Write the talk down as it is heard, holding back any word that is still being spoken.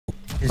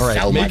All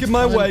right, so making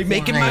my way,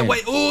 making my way.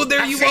 Oh,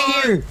 there you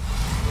are. You.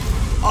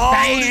 Oh,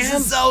 Bam. this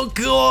is so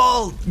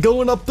cool.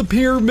 Going up the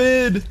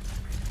pyramid.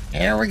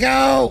 Here we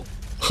go.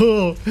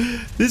 Oh,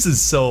 this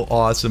is so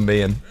awesome,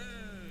 man.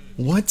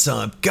 What's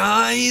up,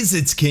 guys?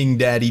 It's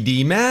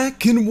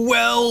KingDaddyDMAC,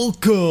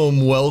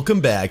 and welcome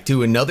back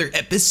to another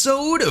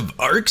episode of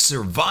Ark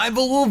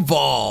Survival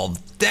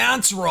Evolved.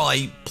 That's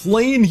right,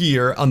 playing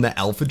here on the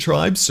Alpha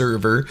Tribe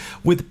server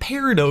with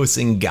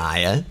Parados and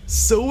Gaia.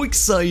 So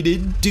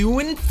excited,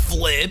 doing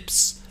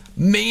flips.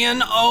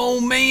 Man, oh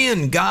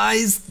man,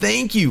 guys,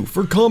 thank you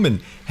for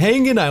coming,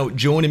 hanging out,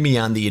 joining me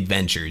on the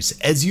adventures.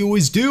 As you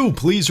always do,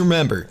 please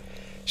remember,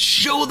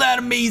 show that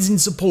amazing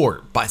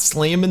support by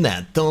slamming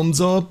that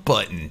thumbs up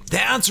button.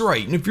 That's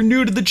right, and if you're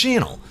new to the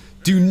channel,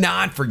 do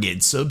not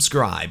forget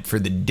subscribe for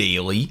the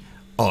daily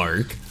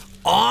Ark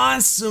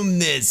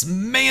awesomeness.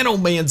 Man, oh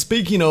man,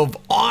 speaking of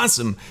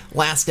awesome,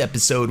 last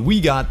episode we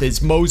got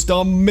this most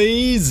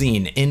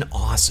amazing and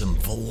awesome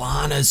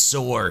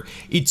Volanosaur.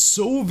 It's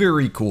so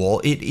very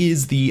cool. It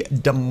is the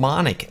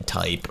demonic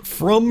type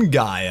from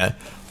Gaia.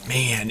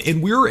 Man,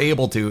 and we were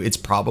able to, it's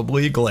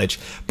probably a glitch,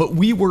 but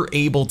we were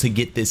able to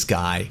get this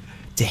guy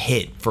to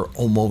hit for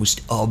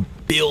almost 1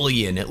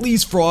 billion. At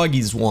least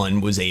Froggy's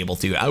one was able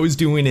to. I was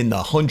doing in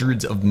the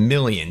hundreds of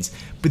millions,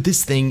 but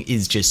this thing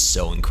is just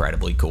so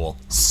incredibly cool.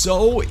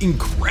 So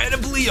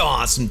incredibly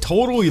awesome.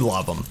 Totally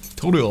love him.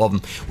 Totally love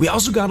him. We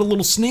also got a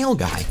little snail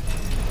guy.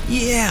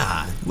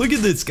 Yeah, look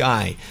at this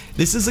guy.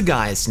 This is a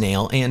Gaia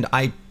snail, and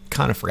I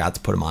kind of forgot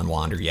to put him on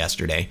Wander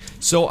yesterday.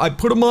 So I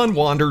put him on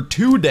Wander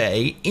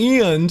today,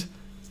 and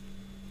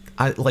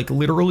like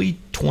literally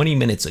 20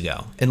 minutes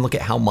ago, and look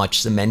at how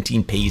much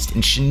cementing paste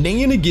and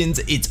shenanigans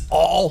it's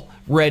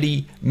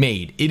already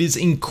made. It is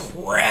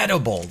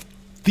incredible.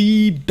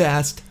 The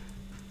best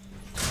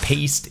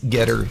paste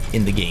getter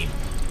in the game.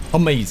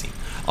 Amazing.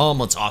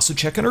 Let's also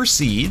check on our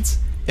seeds,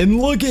 and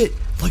look at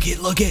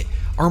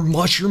our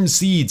mushroom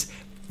seeds.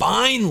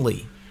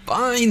 Finally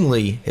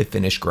have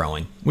finished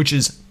growing, which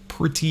is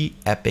pretty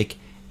epic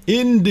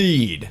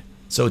indeed.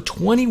 So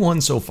 21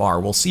 so far.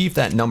 We'll see if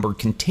that number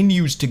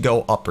continues to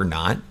go up or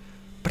not.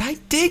 But I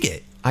dig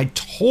it. I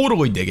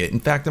totally dig it. In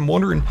fact, I'm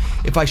wondering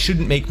if I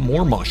shouldn't make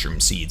more mushroom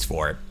seeds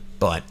for it.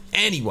 But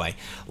anyway,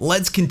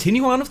 let's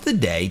continue on with the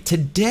day.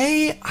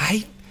 Today,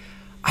 I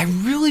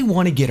really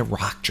want to get a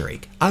rock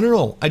drake. I don't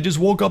know. I just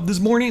woke up this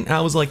morning and I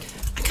was like,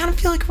 I kind of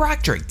feel like a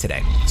rock drake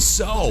today.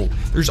 So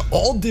there's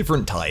all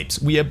different types.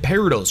 We have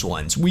Parados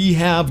ones. We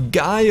have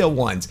Gaia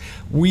ones.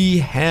 We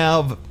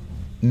have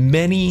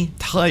many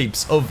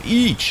types of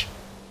each.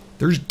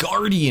 There's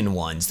guardian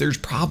ones. There's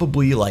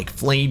probably like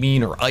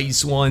flaming or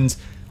ice ones.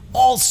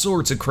 All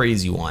sorts of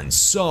crazy ones.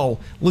 So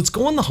let's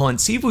go on the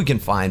hunt, see if we can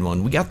find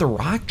one. We got the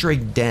rock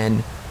drake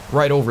den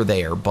right over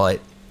there,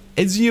 but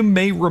as you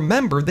may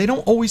remember, they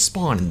don't always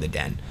spawn in the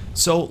den.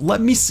 So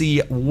let me see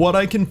what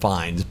I can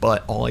find,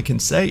 but all I can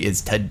say is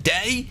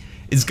today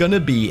is gonna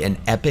be an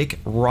epic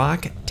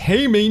rock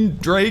taming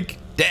drake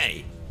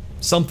day.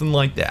 Something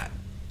like that.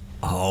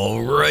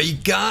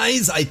 Alright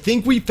guys, I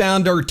think we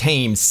found our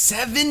tame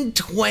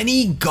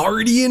 720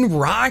 Guardian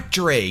Rock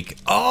Drake.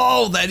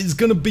 Oh, that is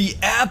gonna be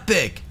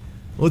epic.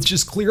 Let's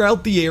just clear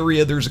out the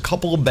area. There's a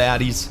couple of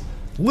baddies.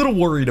 Little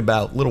worried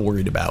about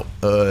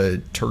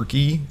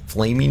turkey,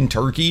 flaming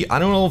turkey. I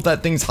don't know if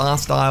that thing's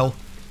hostile.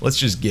 Let's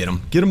just get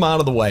him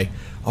out of the way.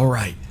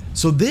 Alright,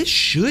 so this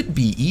should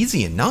be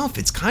easy enough.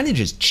 It's kind of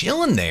just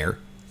chilling there.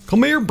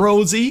 Come here,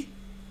 brosy.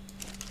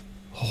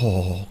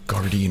 Oh,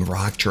 Guardian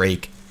Rock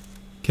Drake.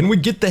 Can we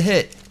get the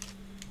hit?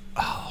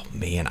 Oh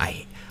man,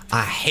 I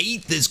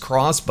hate this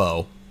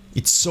crossbow.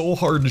 It's so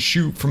hard to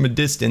shoot from a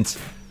distance.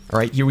 All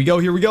right, here we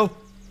go.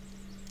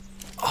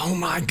 Oh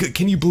my god,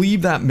 can you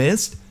believe that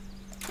missed?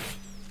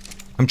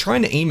 I'm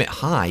trying to aim it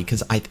high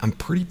because I'm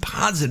pretty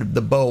positive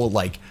the bow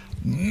like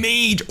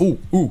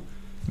majorly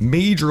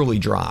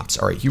drops.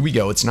 All right, here we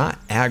go. It's not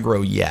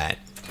aggro yet.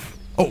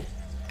 Oh,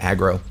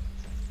 aggro.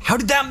 How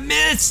did that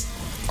miss?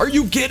 Are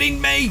you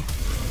kidding me?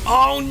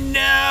 Oh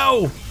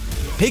no.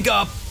 Pick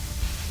up.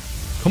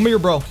 Come here,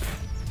 bro.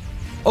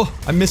 Oh,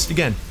 I missed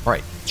again. All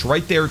right, it's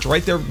right there.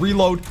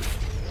 Reload.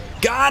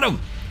 Got him.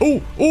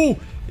 Oh,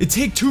 it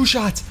takes 2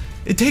 shots.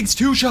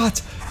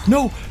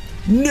 No.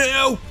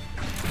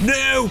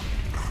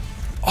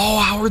 Oh,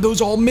 how are those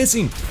all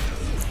missing?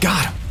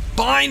 Got him.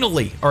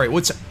 Finally. All right,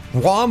 what's that?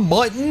 Raw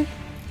mutton?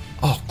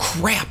 Oh,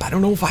 crap. I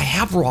don't know if I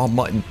have raw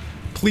mutton.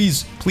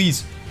 Please,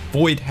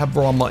 Void, have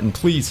raw mutton,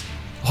 please.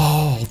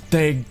 Oh,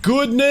 thank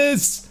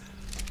goodness.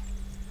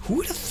 Who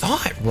would have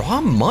thought?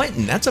 Raw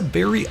mutton, that's a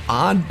very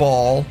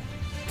oddball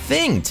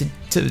thing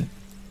to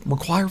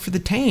require for the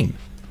tame.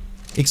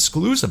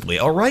 Exclusively.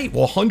 All right,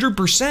 well,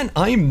 100%,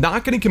 I am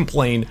not going to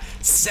complain.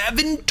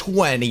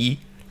 720,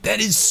 that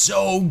is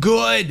so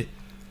good.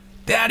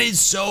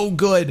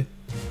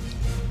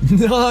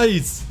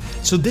 Nice.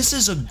 So this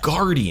is a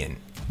guardian.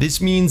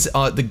 This means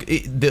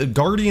the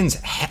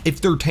guardians,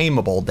 if they're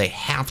tameable, they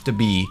have to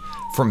be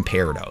from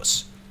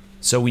Parados.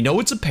 So we know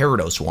it's a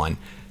Parados one.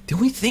 The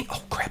only thing,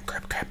 oh crap,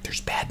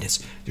 there's badness.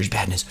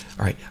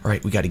 All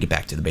right, we got to get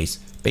back to the base.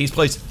 Base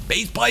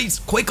place,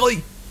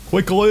 quickly.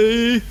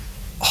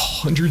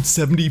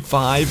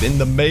 175 in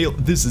the mail.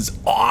 This is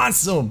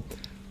awesome.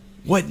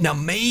 What an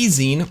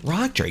amazing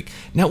rock drake.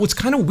 Now, what's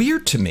kind of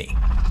weird to me,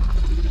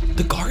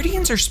 the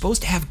Guardians are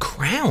supposed to have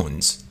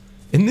crowns,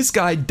 and this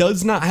guy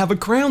does not have a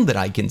crown that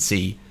I can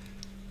see,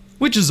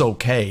 which is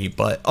okay,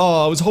 but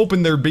oh, I was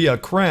hoping there'd be a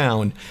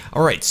crown.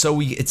 All right,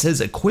 so it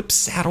says equip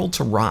saddle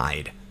to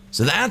ride.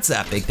 So that's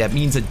epic. That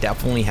means it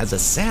definitely has a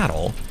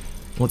saddle.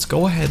 Let's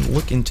go ahead and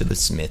look into the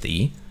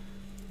smithy.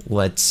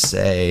 Let's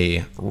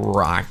say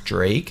rock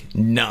drake.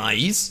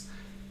 Nice.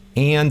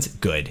 And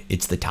good.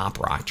 It's the top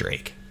rock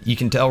drake. You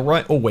can tell,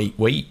 right? Oh,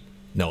 wait.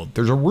 No,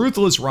 there's a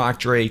ruthless rock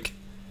drake.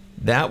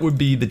 That would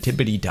be the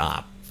tippity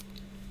top.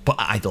 But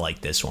I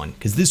like this one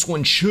because this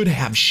one should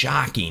have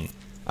shocking.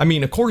 I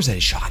mean, of course it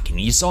has shocking.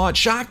 You saw it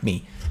shock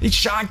me. It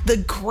shocked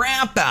the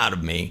crap out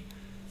of me.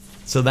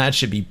 So that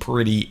should be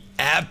pretty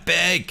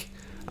epic.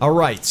 All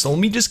right, so let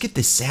me just get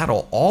this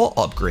saddle all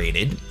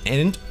upgraded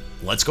and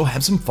let's go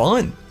have some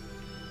fun.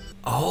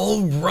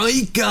 All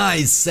right,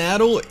 guys,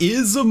 saddle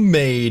is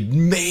made.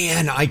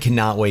 Man, I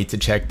cannot wait to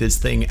check this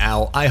thing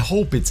out. I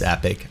hope it's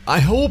epic. I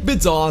hope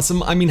it's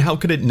awesome. I mean, how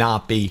could it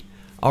not be?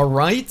 All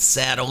right,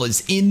 saddle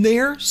is in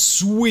there.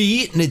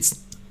 Sweet, and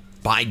it's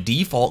by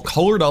default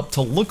colored up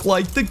to look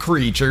like the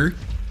creature.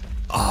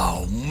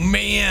 Oh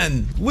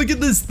man, look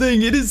at this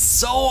thing. It is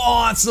so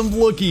awesome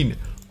looking.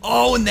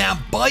 Oh, and that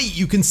bite,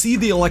 you can see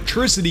the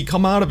electricity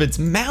come out of its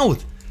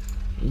mouth.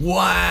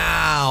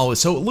 Wow,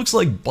 so it looks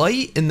like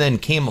bite and then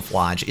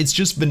camouflage. It's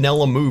just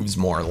vanilla moves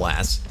more or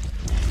less.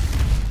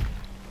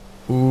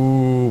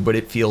 Ooh, but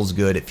it feels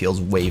good. It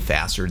feels way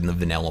faster than the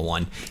vanilla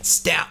one.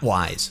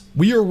 Stat-wise,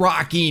 we are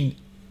rocking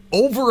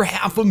over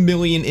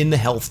 500,000 in the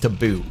health to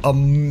boot.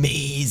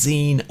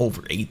 Amazing.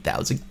 Over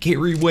 8,000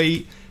 carry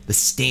weight. The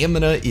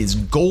stamina is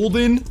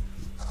golden.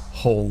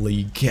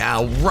 Holy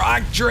cow.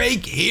 Rock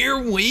Drake, here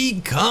we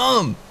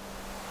come.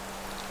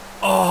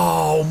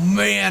 Oh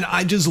man,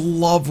 I just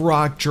love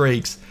rock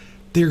drakes.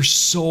 They're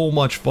so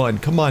much fun.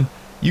 Come on,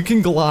 you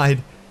can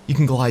glide. You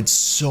can glide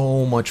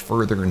so much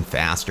further and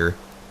faster.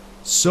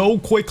 So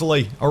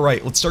quickly. All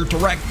right, let's start to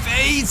wreck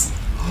face.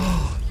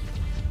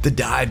 The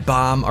dive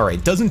bomb. All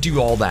right, doesn't do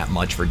all that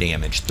much for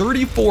damage.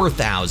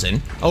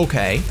 34,000.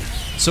 Okay,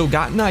 so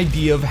got an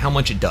idea of how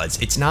much it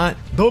does. It's not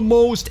the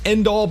most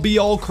end all be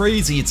all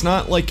crazy. It's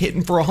not like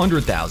hitting for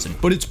 100,000,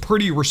 but it's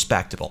pretty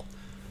respectable.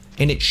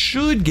 And it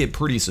should get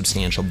pretty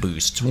substantial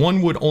boosts.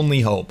 One would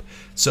only hope.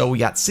 So we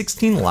got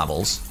 16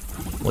 levels.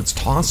 Let's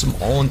toss them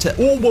all into,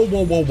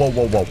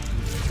 whoa.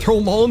 Throw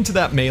them all into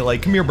that melee.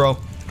 Come here, bro.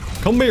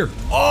 Come here.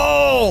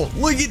 Oh,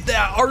 look at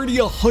that.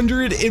 Already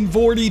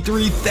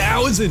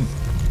 143,000.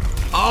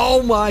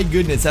 Oh my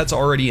goodness, that's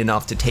already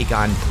enough to take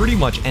on pretty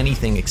much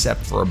anything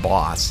except for a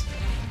boss.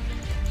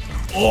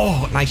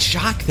 Oh, and I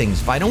shock things.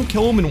 If I don't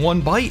kill them in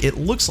one bite, it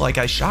looks like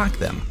I shock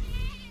them.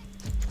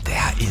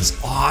 That is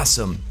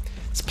awesome.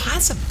 It's a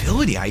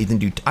possibility I even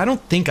do, I don't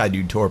think I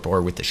do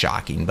torpor with the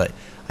shocking, but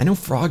I know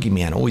Froggy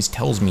Man always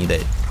tells me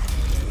that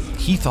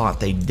he thought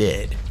they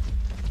did.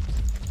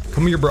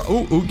 Come here, bro.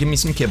 Ooh, give me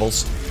some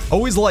kibbles.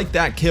 Always like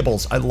that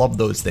kibbles. I love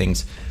those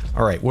things.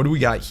 All right, what do we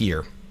got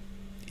here?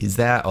 Is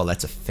that, oh,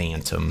 that's a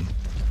phantom.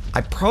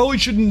 I probably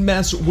shouldn't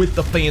mess with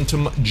the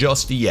phantom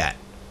just yet,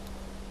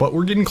 but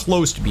we're getting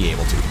close to be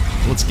able to.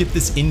 Let's get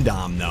this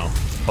Indom though.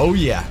 Oh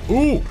yeah,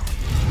 ooh,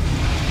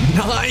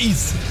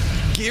 nice,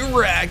 get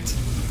wrecked.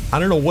 I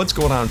don't know what's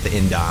going on with the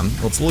Indom.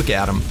 Let's look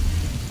at him.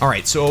 All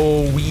right,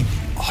 so we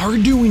are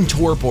doing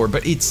torpor,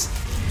 but it's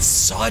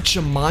such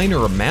a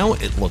minor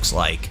amount it looks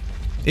like.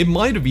 It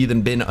might have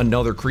even been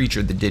another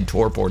creature that did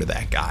torpor to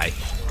that guy.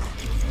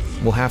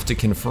 We'll have to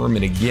confirm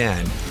it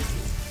again.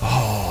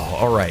 Oh,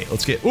 all right,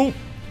 let's get, ooh,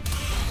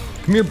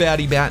 come here,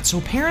 baddie bat. So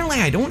apparently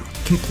I don't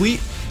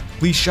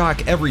completely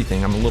shock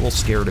everything. I'm a little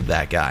scared of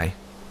that guy.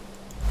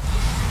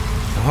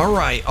 All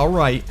right,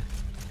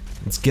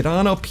 let's get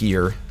on up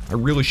here. I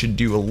really should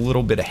do a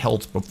little bit of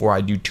health before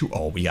I do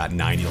oh, we got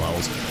 90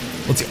 levels.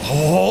 Let's see,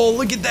 oh,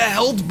 look at the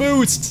health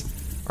boost.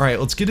 All right,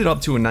 let's get it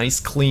up to a nice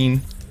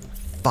clean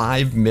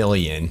 5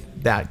 million.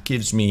 That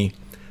gives me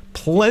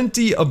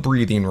plenty of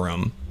breathing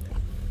room.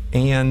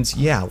 And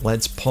yeah,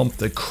 let's pump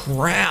the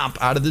crap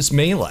out of this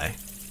melee.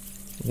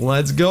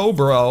 Let's go,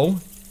 bro.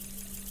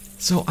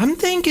 So I'm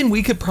thinking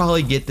we could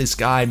probably get this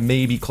guy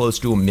maybe close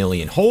to 1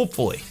 million.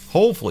 Hopefully.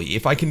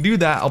 If I can do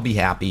that, I'll be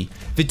happy.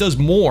 If it does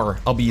more,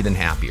 I'll be even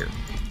happier.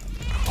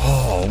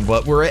 Oh,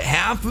 but we're at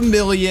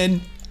 500,000.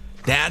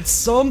 That's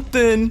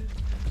something.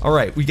 All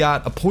right, we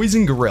got a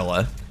poison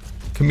gorilla.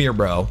 Come here,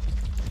 bro.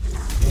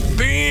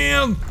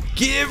 Bam!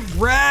 Get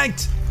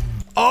wrecked!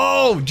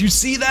 Oh, did you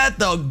see that?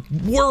 The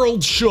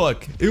world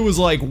shook. It was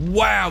like,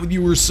 wow,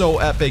 you were so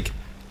epic.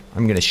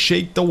 I'm gonna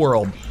shake the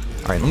world.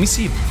 All right, let me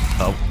see if,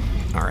 oh,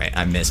 all right,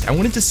 I missed. I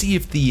wanted to see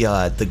if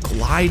the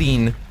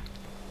gliding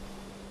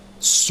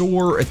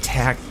soar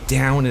attack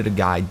down at a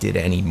guy did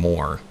any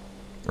more,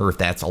 or if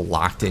that's a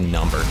locked in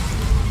number.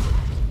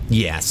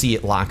 Yeah, see,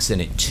 it locks in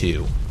at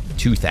 2.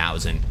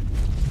 2,000.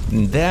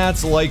 And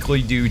that's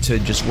likely due to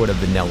just what a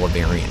vanilla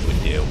variant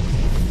would do.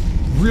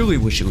 Really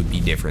wish it would be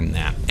different than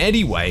that.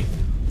 Anyway,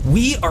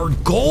 we are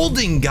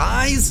golden,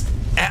 guys.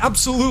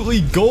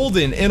 Absolutely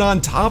golden and on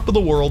top of the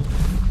world.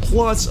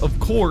 Plus, of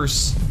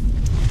course,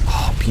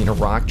 being a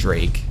rock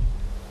drake,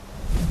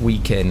 we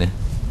can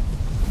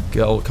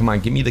go, come on,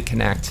 give me the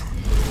connect.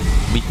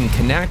 We can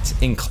connect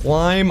and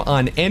climb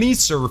on any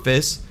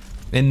surface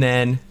and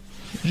then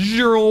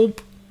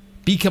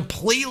be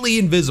completely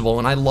invisible.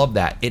 And I love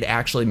that. It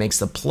actually makes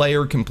the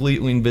player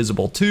completely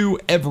invisible to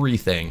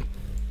everything.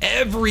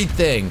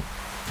 Everything.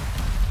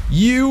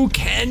 You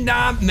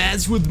cannot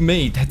mess with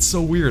me. That's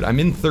so weird. I'm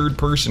in third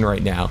person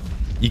right now.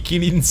 You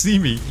can't even see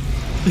me.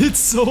 It's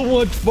so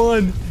much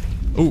fun.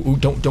 Oh,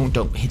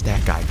 don't hit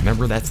that guy.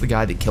 Remember, that's the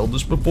guy that killed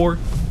us before?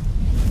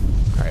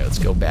 All right, let's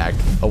go back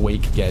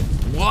awake again.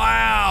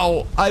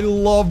 Wow, I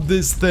love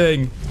this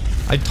thing.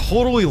 I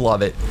totally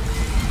love it.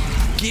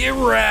 Get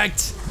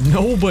wrecked.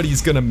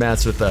 Nobody's gonna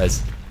mess with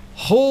us.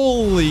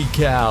 Holy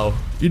cow.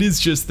 It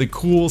is just the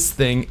coolest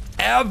thing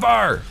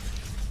ever.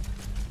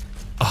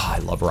 Oh, I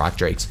love rock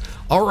drakes.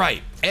 All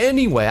right,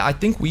 anyway, I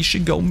think we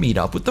should go meet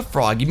up with the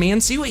Froggy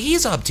Man, see what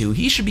he's up to.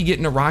 He should be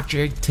getting a rock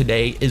drake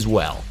today as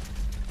well.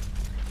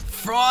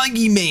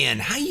 Froggy Man,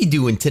 how you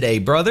doing today,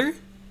 brother?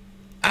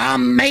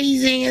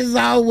 Amazing as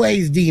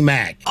always,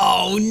 Dmac.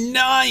 Oh,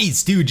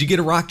 nice. Dude, you get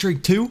a rock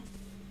drake too?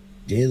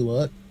 Did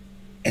what?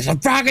 It's a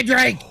Froggy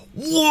Drake.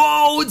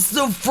 Whoa, it's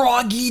the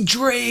Froggy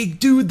Drake.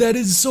 Dude, that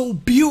is so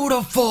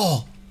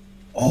beautiful.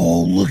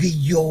 Oh, look at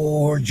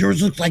yours.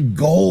 Yours looks like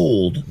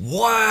gold.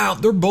 Wow,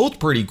 they're both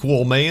pretty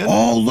cool, man.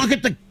 Oh, look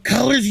at the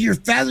colors of your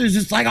feathers.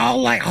 It's like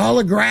all like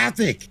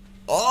holographic.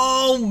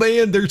 Oh,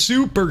 man, they're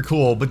super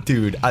cool. But,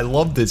 dude, I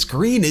love this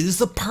green. It is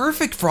the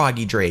perfect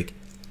Froggy Drake.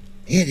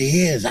 It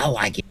is. I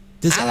like it.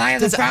 Does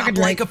it act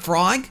like a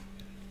frog?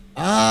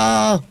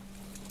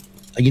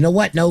 You know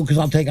what? No, because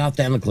I'll take off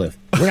down the cliff.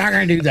 We're not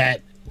going to do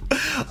that.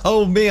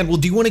 Oh, man. Well,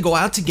 do you want to go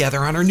out together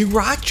on our new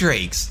rock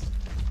drakes?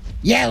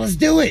 Yeah, let's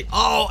do it.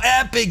 Oh,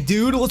 epic,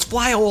 dude. Let's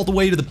fly all the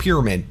way to the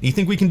pyramid. You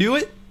think we can do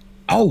it?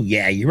 Oh,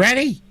 yeah. You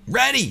ready?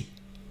 Ready.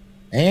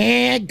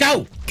 And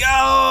go.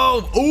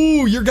 Go.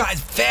 Ooh, your guy's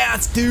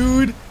fast,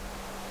 dude.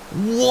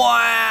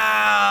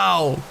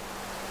 Wow.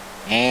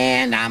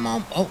 And I'm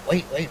on. Oh,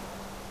 wait.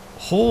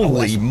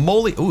 Holy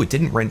moly. Ooh, it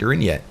didn't render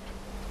in yet.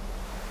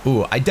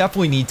 Ooh, I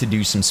definitely need to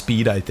do some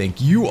speed, I think.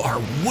 You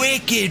are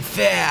wicked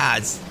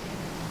fast.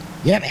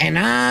 Yep, and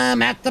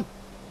I'm at the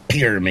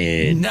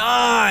pyramid.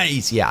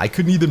 Nice. Yeah, I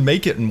couldn't even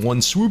make it in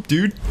one swoop,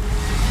 dude.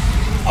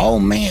 Oh,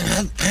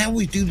 man, I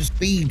always do the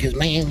speed because,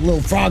 man,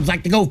 little frogs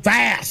like to go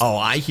fast. Oh,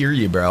 I hear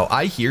you, bro.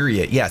 I hear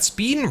you. Yeah,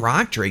 speed and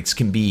rock drakes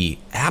can be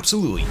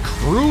absolutely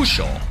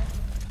crucial.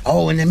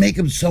 Oh, and they make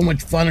them so much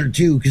funner,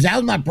 too, because that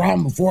was my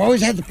problem before. I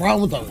always had the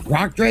problem with the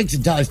rock drakes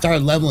until I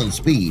started leveling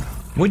speed.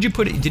 What'd you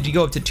put it? Did you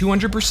go up to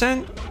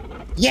 200%?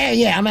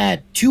 Yeah, I'm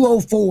at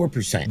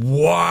 204%.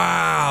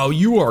 Wow,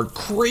 you are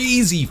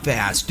crazy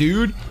fast,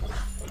 dude.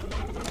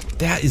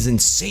 That is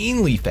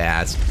insanely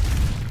fast.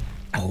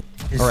 Oh,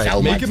 all right,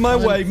 so making my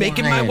way,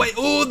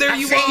 Oh, there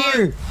you are.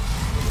 You.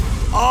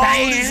 Oh,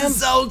 Bam. This is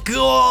so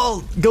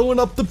cool. Going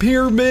up the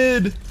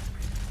pyramid.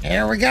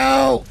 There we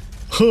go.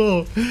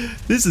 Oh,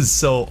 this is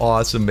so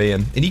awesome,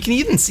 man. And you can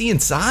even see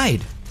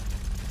inside.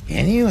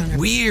 Can you?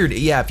 Weird.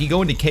 Yeah, if you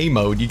go into K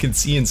mode, you can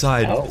see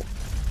inside. Oh.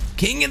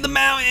 King of the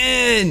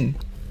mountain.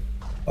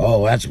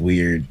 Oh, that's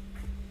weird.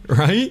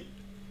 Right?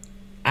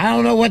 I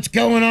don't know what's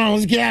going on.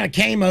 Let's get out of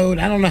K mode.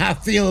 I don't know how I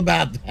feel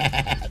about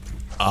that.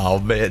 Oh,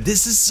 man.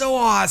 This is so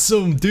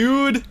awesome,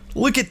 dude.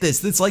 Look at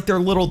this. It's like the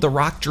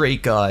rock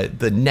drake,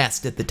 the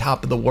nest at the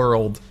top of the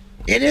world.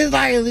 It is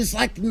like, it's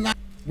like,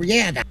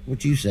 yeah, that's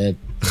what you said.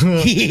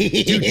 Dude,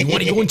 you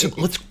want to go into,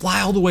 let's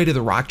fly all the way to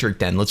the rock drake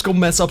then. Let's go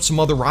mess up some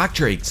other rock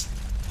drakes.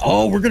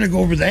 Oh, we're going to go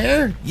over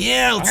there?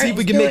 Yeah, let's see if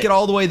we can make it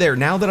all the way there.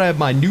 Now that I have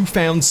my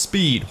newfound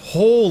speed.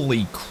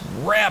 Holy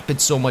crap,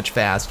 it's so much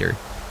faster.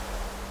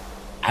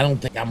 I don't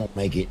think I'm going to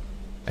make it.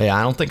 Hey,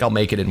 I don't think I'll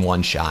make it in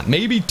one shot.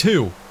 Maybe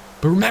two.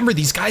 But remember,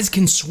 these guys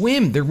can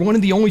swim. They're one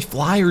of the only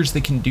flyers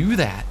that can do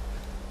that.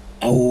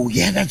 Oh,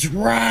 yeah, that's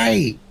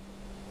right.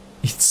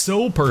 It's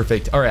so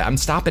perfect. All right, I'm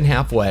stopping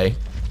halfway.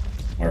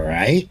 All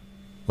right.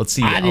 Let's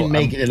see. I didn't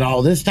make it at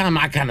all. This time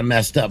I kind of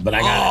messed up, but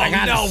I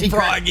got a secret.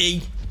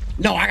 Froggy.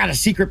 No, I got a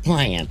secret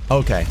plan.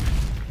 Okay.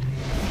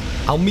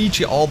 I'll meet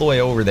you all the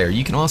way over there.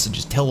 You can also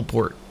just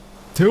teleport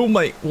to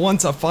me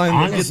once I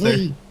finally get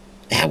there.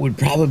 That would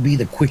probably be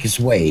the quickest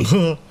way.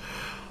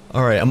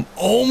 All right, I'm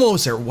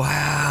almost there.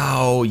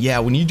 Wow. Yeah,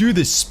 when you do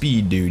this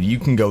speed, dude, you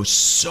can go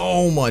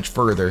so much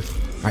further.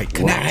 All right,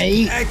 connect.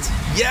 Connect.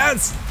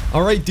 Yes.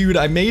 All right, dude,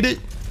 I made it.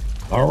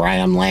 All right,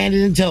 I'm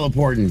landing and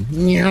teleporting.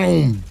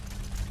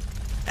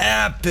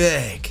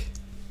 Epic.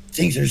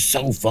 Things are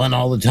so fun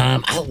all the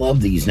time. I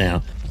love these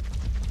now.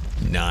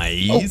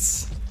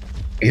 Nice. Oh,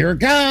 here it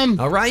comes.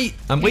 All right,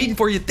 I'm waiting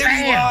for you. There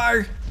you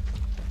are.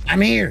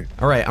 I'm here.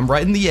 All right, I'm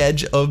right in the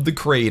edge of the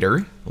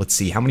crater. Let's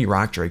see how many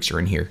rock drakes are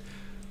in here.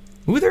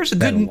 Ooh, there's a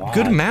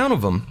good amount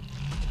of them.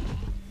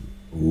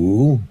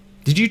 Ooh.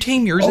 Did you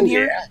tame yours in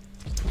here? Yeah.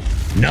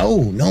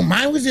 No,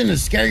 mine was in a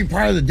scary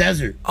part of the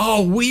desert.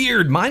 Oh,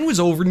 weird. Mine was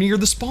over near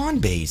the spawn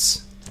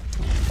base.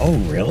 Oh,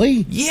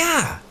 really?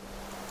 Yeah.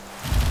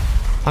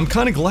 I'm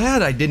kind of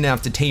glad I didn't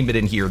have to tame it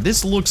in here.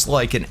 This looks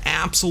like an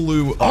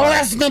absolute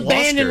that's an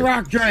abandoned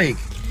rock drake.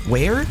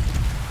 Where?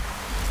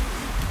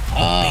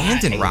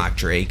 Abandoned rock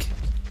drake?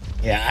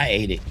 Yeah, I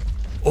ate it.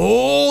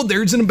 Oh,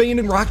 there's an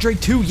abandoned rock drake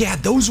too. Yeah,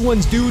 those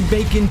ones, dude,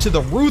 make into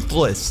the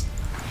ruthless.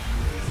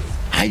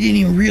 I didn't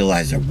even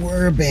realize there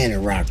were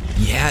abandoned rock drakes.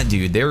 Yeah,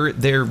 dude,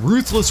 they're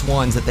ruthless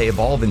ones that they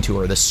evolve into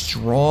are the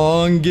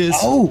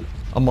strongest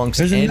amongst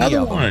there's any another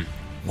of them. one.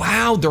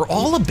 Wow, they're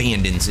all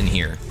abandons in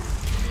here.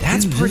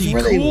 That's pretty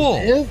where cool.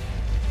 They live?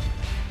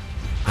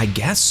 I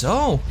guess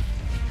so.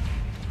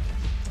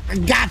 I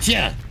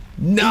gotcha.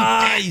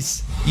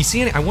 Nice. You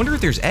see any? I wonder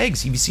if there's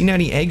eggs. Have you seen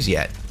any eggs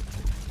yet?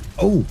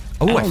 Oh,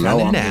 I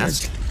found a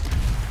nest.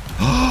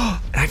 Oh,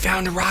 and I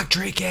found a rock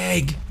drake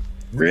egg.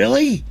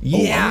 Really?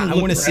 Yeah, I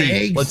want to see.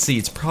 Eggs. Let's see.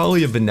 It's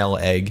probably a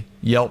vanilla egg.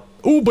 Yep.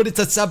 Oh, but it's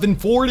a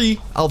 740.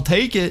 I'll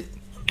take it.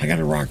 I got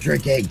a rock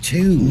drake egg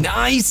too.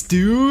 Nice,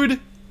 dude.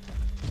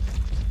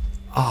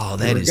 Oh,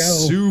 that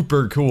is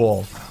super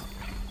cool.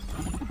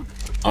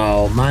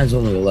 Oh, mine's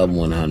only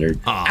 11,100.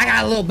 I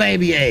got a little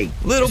baby egg.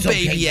 Little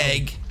baby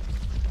egg.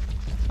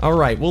 All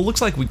right. Well, it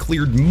looks like we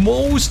cleared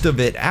most of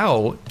it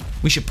out.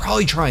 We should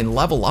probably try and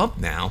level up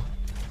now.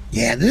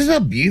 Yeah, this is a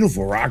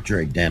beautiful rock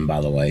drake den, by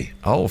the way.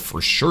 Oh,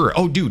 for sure.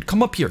 Oh, dude,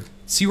 come up here.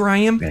 See where I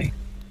am? Okay.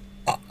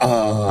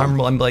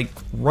 I'm like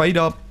right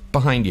up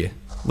behind you.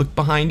 Look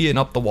behind you and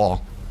up the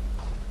wall.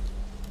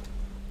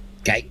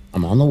 Okay,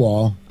 I'm on the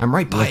wall. I'm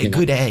right by a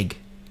good egg.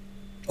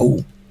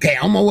 Oh, okay,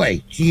 on my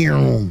way.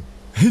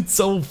 It's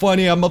so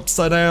funny. I'm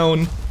upside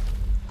down.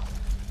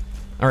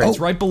 All right, it's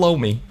right below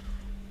me.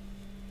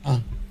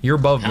 You're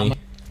above me.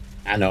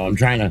 I know.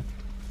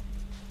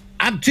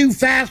 I'm too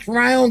fast for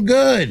my own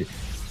good.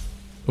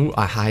 Ooh,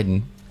 I'm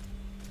hiding.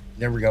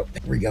 There we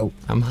go.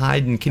 I'm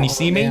hiding. Can you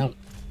see me?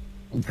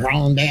 I'm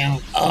crawling down.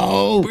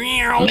 Oh,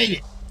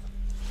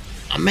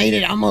 I made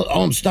it.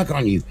 I'm stuck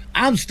on you.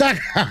 I'm stuck.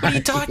 What are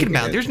you talking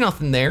about? There's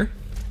nothing there.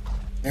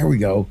 There we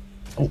go.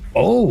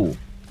 Oh.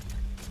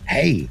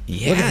 Hey.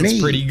 Yeah, it's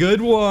a pretty good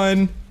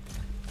one.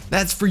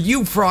 That's for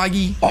you,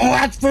 Froggy. Oh,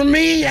 that's for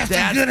me. That's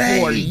a good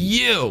egg. for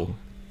you.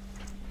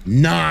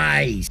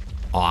 Nice.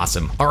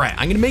 Awesome. All right,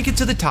 I'm going to make it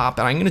to the top,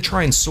 and I'm going to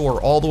try and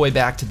soar all the way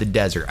back to the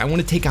desert. I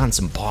want to take on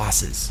some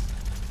bosses.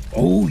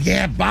 Oh,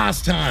 yeah,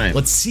 boss time.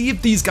 Let's see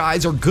if these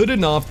guys are good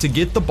enough to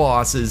get the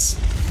bosses.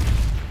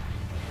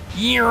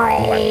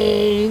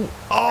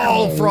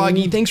 Oh,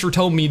 Froggy, thanks for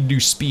telling me to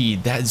do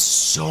speed. That is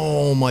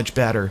so much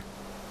better.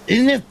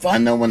 Isn't it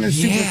fun, though, when they're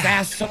super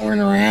fast soaring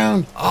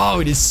around?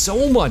 Oh, it is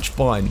so much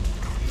fun.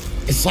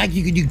 It's like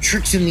you can do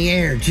tricks in the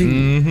air, too.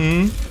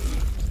 Mm-hmm.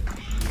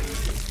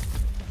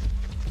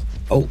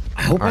 Oh,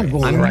 I hope I'm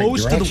going I'm the right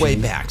most direction. of the way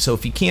back, so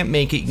if you can't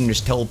make it, you can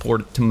just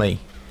teleport it to me.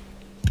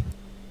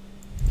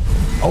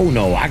 Oh,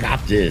 no, I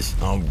got this.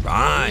 All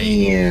right.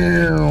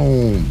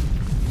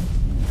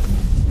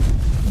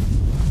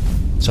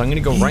 So I'm going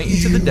to go right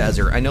into the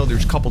desert. I know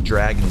there's a couple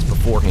dragons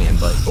beforehand,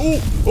 but...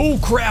 Oh,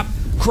 crap.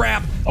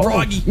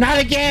 Froggy. Not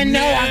again.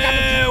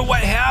 No,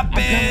 what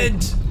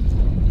happened?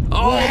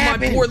 Oh, my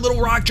poor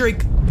little rock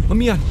drake. Let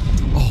me on.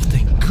 Oh,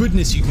 thank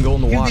goodness you can go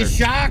in the water. You get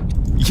shocked?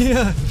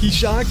 Yeah, he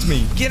shocked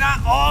me. Get out.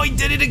 Oh, he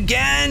did it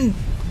again.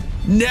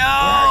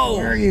 No.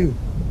 Where are you?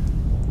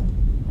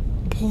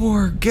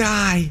 Poor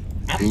guy.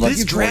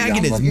 This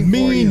dragon is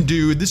mean,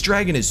 dude. This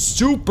dragon is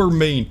super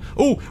mean.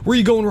 Oh, where are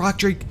you going, rock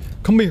drake?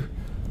 Come here.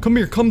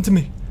 Come to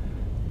me.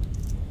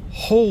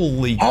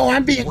 Holy Oh,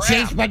 I'm being crap.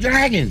 chased by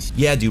dragons.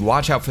 Yeah, dude,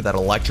 watch out for that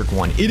electric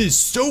one. It is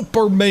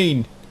super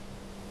mean.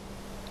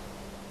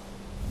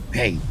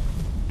 Hey,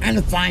 trying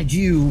to find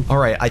you. All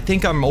right, I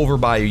think I'm over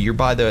by you. You're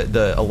by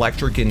the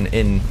electric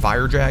and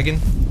fire dragon?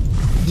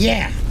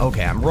 Yeah.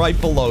 Okay, I'm right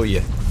below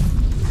you.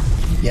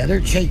 Yeah, they're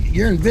chasing.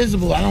 You're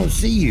invisible. I don't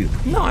see you.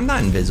 No, I'm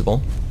not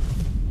invisible.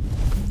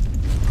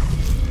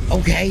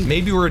 Okay.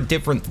 Maybe we're at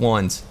different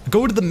ones.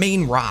 Go to the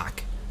main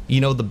rock.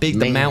 You know, the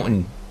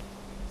mountain.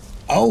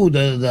 Oh,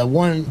 the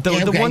one.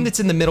 The one that's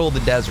in the middle of the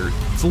desert.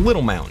 It's a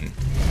little mountain.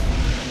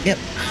 Yep,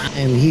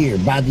 I'm here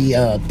by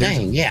the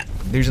thing. Yeah.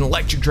 There's an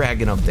electric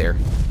dragon up there.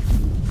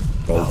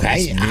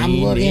 Okay, I'm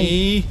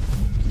looking.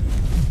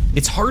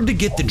 It's hard to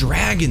get the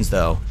dragons,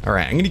 though. All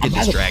right, I'm gonna get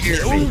this dragon.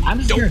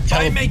 Don't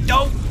fight me!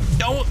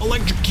 Don't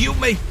electrocute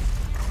me!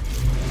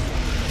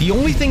 The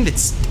only thing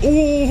that's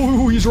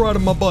he's right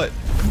on my butt.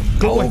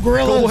 Go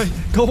away!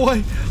 Go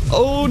away!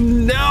 Oh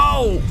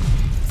no!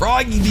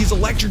 Froggy, these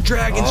electric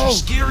dragons are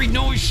scary.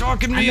 No, he's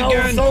shocking me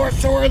again.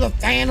 Sora, the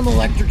phantom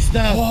electric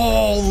stuff.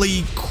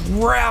 Holy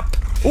crap!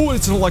 Oh,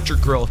 it's an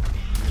electric grill.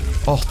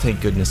 Oh,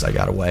 thank goodness I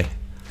got away.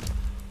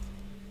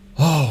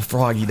 Oh,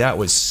 Froggy, that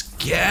was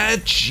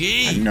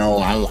sketchy. I know.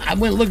 I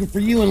went looking for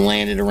you and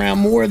landed around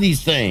more of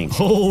these things.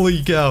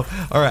 Holy cow!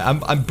 All right,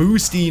 I'm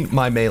boosting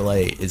my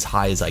melee as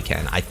high as I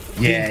can. I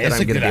think that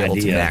I'm gonna be able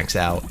to max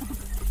out.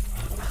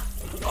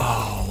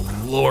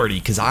 Oh lordy,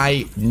 because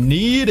I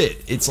need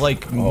it. It's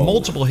like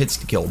multiple hits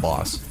to kill,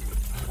 boss.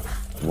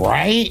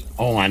 Right?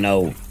 Oh, I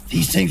know.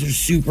 These things are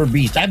super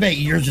beast. I bet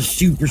yours is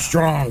super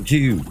strong,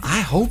 too.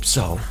 I hope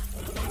so.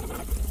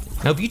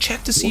 Now, have you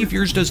checked to see if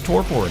yours does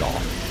torpor at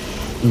all?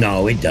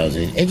 No, it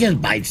doesn't. It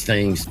just bites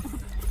things.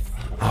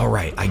 All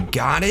right, I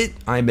got it.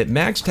 I'm at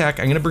max attack.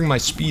 I'm going to bring my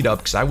speed up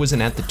because I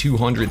wasn't at the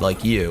 200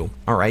 like you.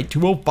 All right,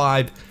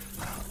 205.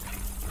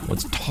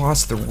 Let's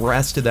toss the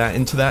rest of that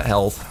into that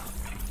health.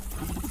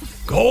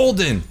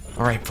 Golden.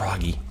 All right,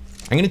 Froggy.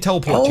 I'm going to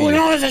teleport to you. Oh,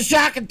 no, it's a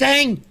shocking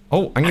thing.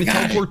 Oh, I'm going to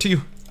teleport to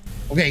you.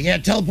 Okay, yeah,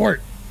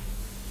 teleport.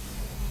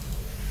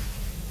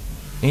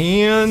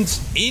 And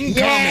incoming.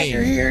 Yeah,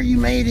 you're here. You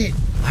made it.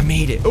 I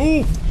made it.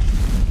 Oh,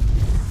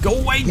 go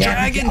away,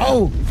 dragon.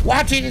 Oh,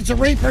 watch it. It's a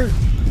Reaper.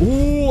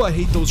 Ooh, I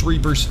hate those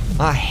Reapers.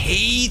 I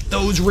hate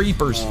those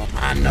Reapers.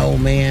 I know,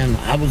 man.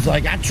 I was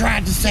like, I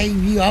tried to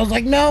save you. I was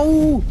like,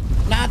 no,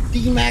 not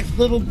Dmac's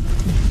little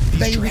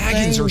These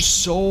dragons thing. are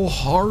so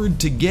hard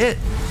to get.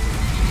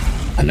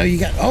 I know you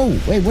got. Oh,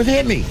 wait, what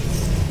hit me?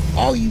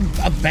 Oh, you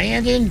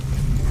abandoned?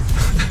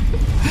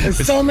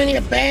 There's so many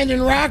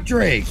abandoned rock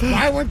drakes.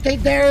 Why weren't they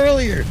there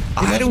earlier?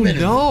 I don't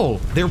know.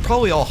 They're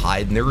probably all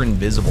hiding. They're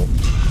invisible.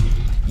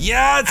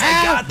 Yes,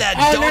 I got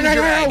that dumb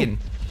dragon.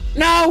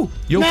 No!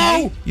 You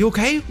okay? You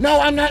okay? No,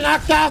 I'm not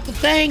knocked off the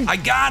thing. I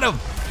got him.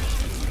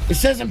 It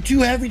says I'm too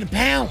heavy to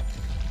pound.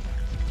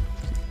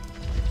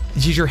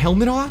 Is your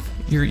helmet off?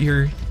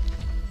 Your.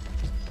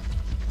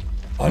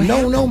 Oh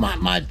no,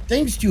 my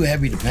thing's too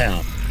heavy to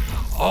pound.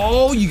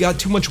 Oh, you got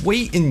too much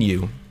weight in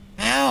you.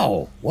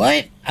 How?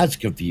 What? That's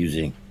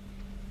confusing.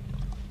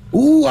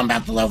 Ooh, I'm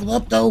about to level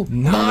up though.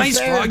 Nice,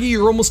 Froggy.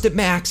 You're almost at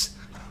max.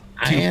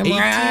 I am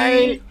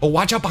right. Oh,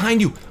 watch out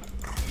behind you.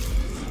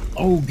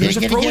 Oh, there's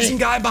a frozen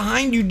guy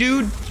behind you,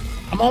 dude.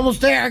 I'm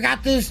almost there. I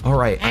got this. All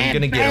right, I'm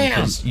gonna get him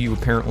because you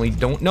apparently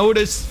don't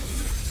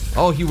notice.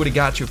 Oh, he would have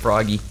got you,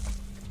 Froggy.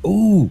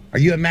 Ooh, are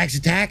you at max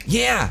attack?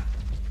 Yeah.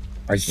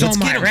 All right, so let's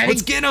get him.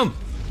 Let's get him.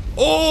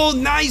 Oh,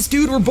 nice,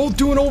 dude. We're both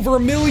doing over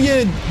 1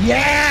 million.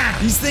 Yeah.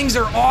 These things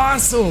are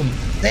awesome.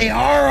 They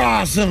are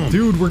awesome.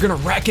 Dude, we're gonna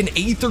wreck an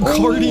Aether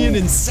Guardian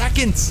in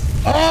seconds.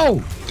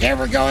 Oh, there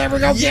we go. There we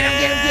go. Get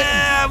him,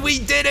 get him. We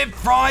did it,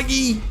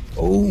 Froggy.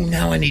 Oh,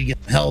 now I need to get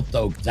health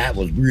though, because that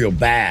was real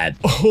bad.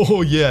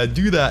 Oh yeah,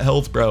 do that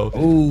health, bro.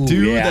 Oh,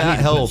 do that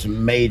health.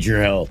 Some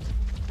major health.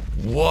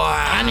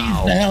 Wow. I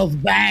need the health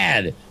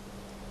bad.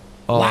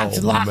 Lots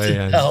and lots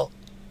of health.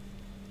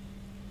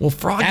 Well,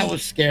 Froggy, that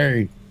was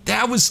scary.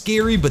 That was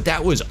scary, but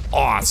that was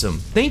awesome.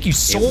 Thank you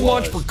so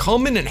much for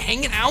coming and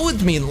hanging out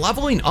with me and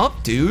leveling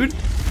up, dude.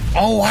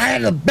 Oh, I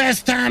had the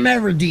best time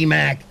ever,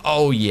 Dmac.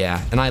 Oh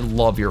yeah, and I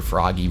love your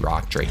Froggy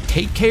Rock Drake.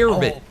 Take care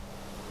of it.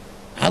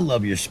 I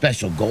love your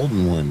special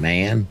golden one,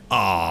 man.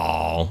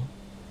 Oh.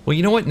 Well,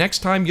 you know what? Next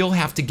time you'll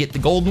have to get the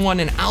golden one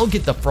and I'll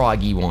get the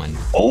Froggy one.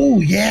 Oh,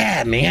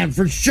 yeah, man,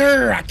 for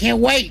sure. I can't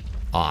wait.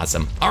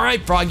 Awesome. All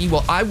right, Froggy.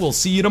 Well, I will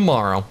see you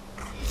tomorrow.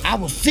 I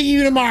will see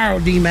you tomorrow,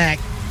 Dmac.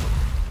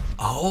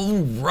 All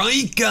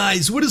right,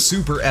 guys. What a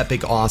super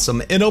epic,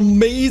 awesome, and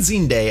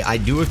amazing day. I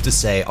do have to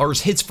say,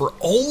 ours hits for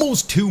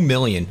almost 2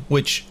 million,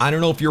 which I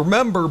don't know if you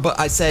remember, but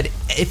I said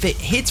if it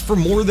hits for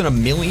more than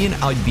 1 million,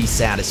 I'd be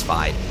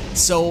satisfied.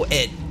 So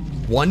at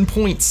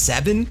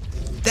 1.7,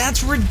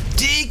 that's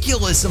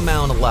ridiculous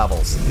amount of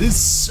levels. It is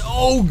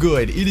so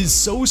good. It is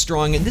so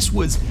strong, and this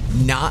was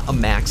not a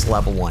max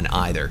level one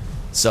either.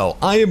 So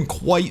I am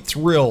quite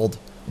thrilled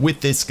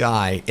with this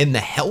guy, and the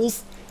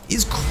health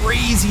is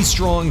crazy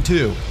strong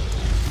too.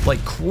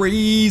 Like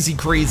crazy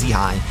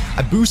high.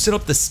 I boosted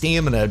up the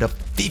stamina to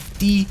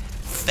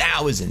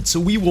 50,000. So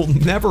we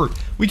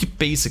could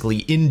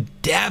basically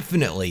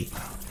indefinitely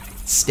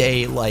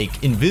stay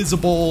like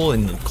invisible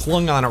and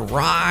clung on a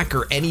rock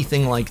or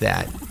anything like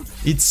that.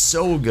 It's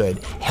so good.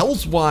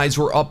 Health wise,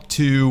 we're up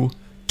to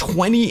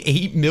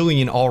 28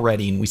 million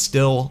already and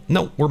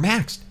no, we're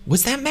maxed.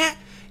 Was that max?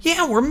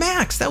 Yeah, we're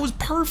maxed. That was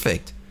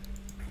perfect.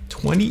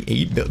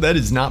 28, that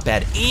is not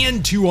bad,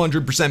 and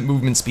 200%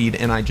 movement speed,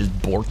 and I just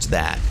borked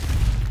that.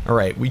 All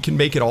right, we can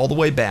make it all the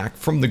way back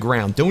from the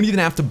ground. Don't even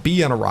have to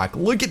be on a rock.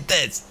 Look at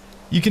this.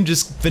 You can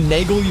just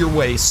finagle your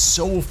way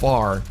so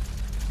far.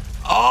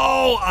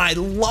 Oh, I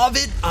love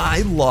it.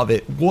 I love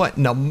it. What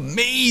an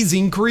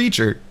amazing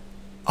creature.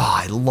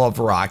 Oh, I love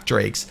rock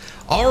drakes.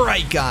 All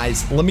right,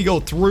 guys, let me go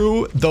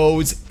through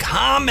those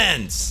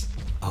comments.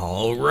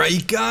 All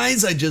right,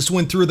 guys, I just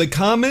went through the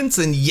comments,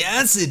 and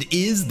yes, it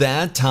is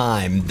that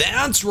time.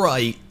 That's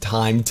right,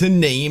 time to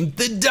name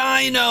the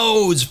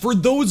dinos. For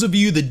those of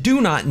you that do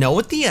not know,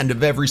 at the end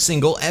of every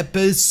single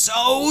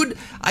episode,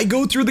 I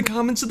go through the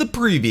comments of the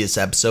previous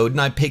episode, and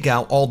I pick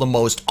out all the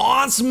most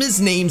awesomest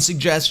name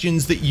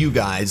suggestions that you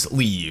guys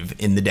leave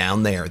in the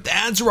down there.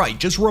 That's right,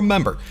 just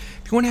remember,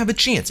 if you want to have a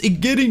chance at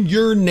getting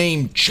your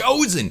name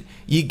chosen,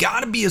 you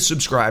gotta be a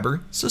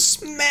subscriber, so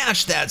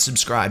smash that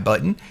subscribe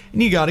button,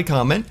 and you gotta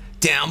comment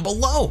down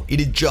below.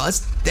 It is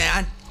just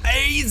that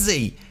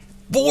easy.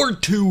 For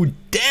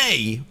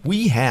today,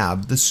 we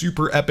have the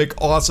super epic,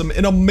 awesome,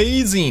 and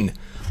amazing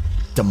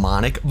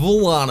demonic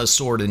Volana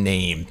sort of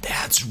name.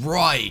 That's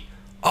right.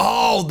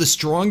 Oh, the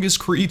strongest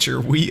creature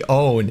we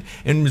own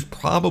and was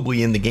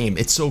probably in the game.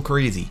 It's so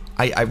crazy.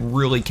 I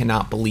really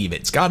cannot believe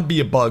it. It's got to be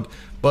a bug,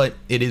 but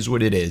it is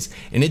what it is.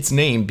 And its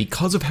name,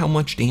 because of how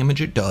much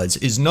damage it does,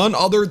 is none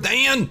other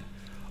than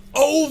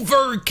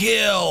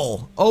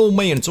Overkill. Oh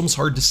man, it's almost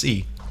hard to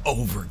see.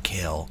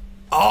 Overkill.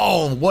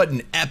 Oh, what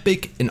an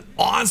epic and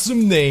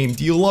awesome name.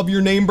 Do you love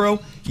your name, bro?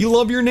 You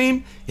love your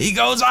name? He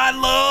goes, I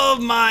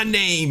love my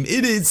name.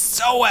 It is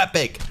so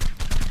epic.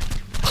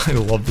 I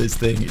love this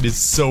thing. It is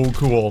so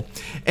cool.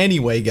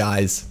 Anyway,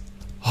 guys.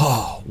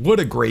 Oh, what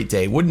a great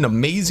day. What an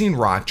amazing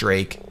rock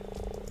drake.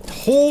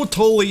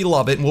 Totally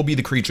love it, and we'll be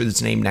the creature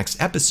that's named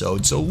next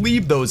episode, so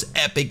leave those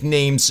epic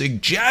name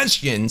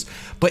suggestions.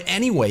 But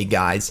anyway,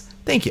 guys,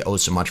 thank you oh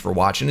so much for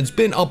watching. It's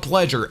been a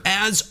pleasure,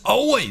 as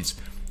always.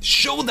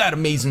 Show that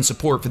amazing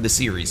support for the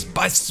series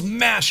by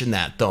smashing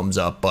that thumbs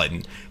up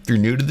button. If you're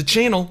new to the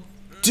channel,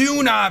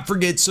 do not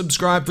forget to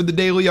subscribe for the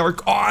daily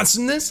Ark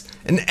awesomeness.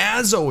 And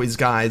as always,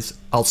 guys,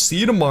 I'll see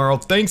you tomorrow.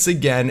 Thanks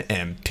again,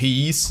 and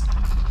peace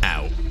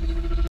out.